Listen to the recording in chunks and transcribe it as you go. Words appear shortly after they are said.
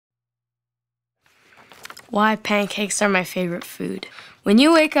Why pancakes are my favorite food. When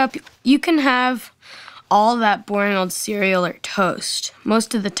you wake up, you can have all that boring old cereal or toast.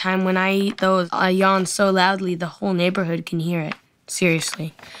 Most of the time when I eat those, I yawn so loudly the whole neighborhood can hear it.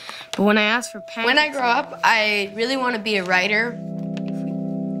 Seriously. But when I ask for pancakes... When I grow up, I really want to be a writer.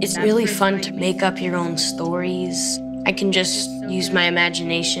 It's really fun to make up your own stories. I can just use my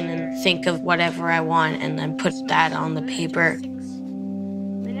imagination and think of whatever I want and then put that on the paper.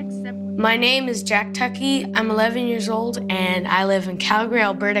 My name is Jack Tuckey. I'm 11 years old and I live in Calgary,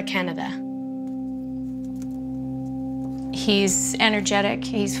 Alberta, Canada. He's energetic,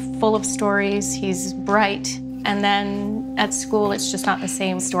 he's full of stories, he's bright, and then at school it's just not the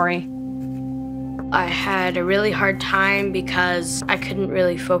same story. I had a really hard time because I couldn't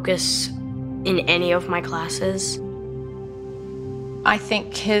really focus in any of my classes. I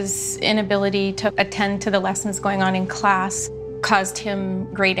think his inability to attend to the lessons going on in class caused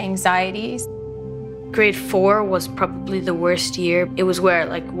him great anxieties. Grade 4 was probably the worst year. It was where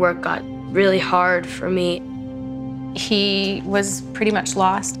work got really hard for me. He was pretty much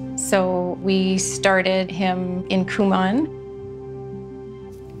lost, so we started him in Kumon.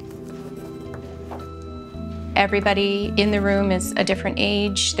 Everybody in the room is a different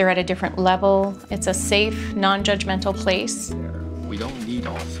age, they're at a different level. It's a safe, non-judgmental place. We don't need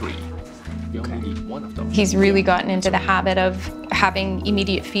all three. We only need one of them. He's really gotten into the habit of having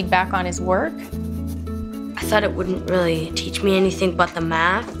immediate feedback on his work. I thought it wouldn't really teach me anything but the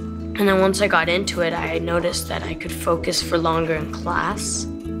math. And then once I got into it, I noticed that I could focus for longer in class.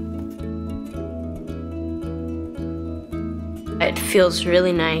 It feels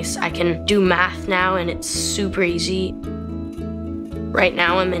really nice. I can do math now and it's super easy. Right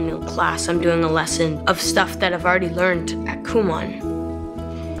now I'm in class, I'm doing a lesson of stuff that I've already learned at Kumon.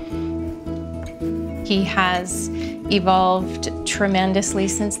 He has evolved tremendously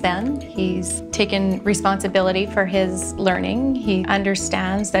since then. He's taken responsibility for his learning. He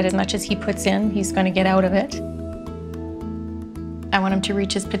understands that as much as he puts in, he's going to get out of it. I want him to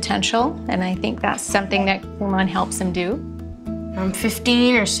reach his potential, and I think that's something that Kumon helps him do. When I'm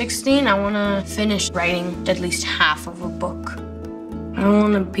 15 or 16, I want to finish writing at least half of a book. I don't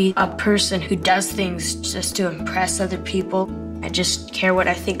want to be a person who does things just to impress other people. I just care what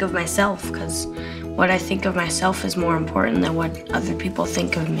I think of myself, because what I think of myself is more important than what other people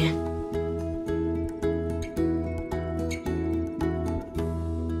think of me.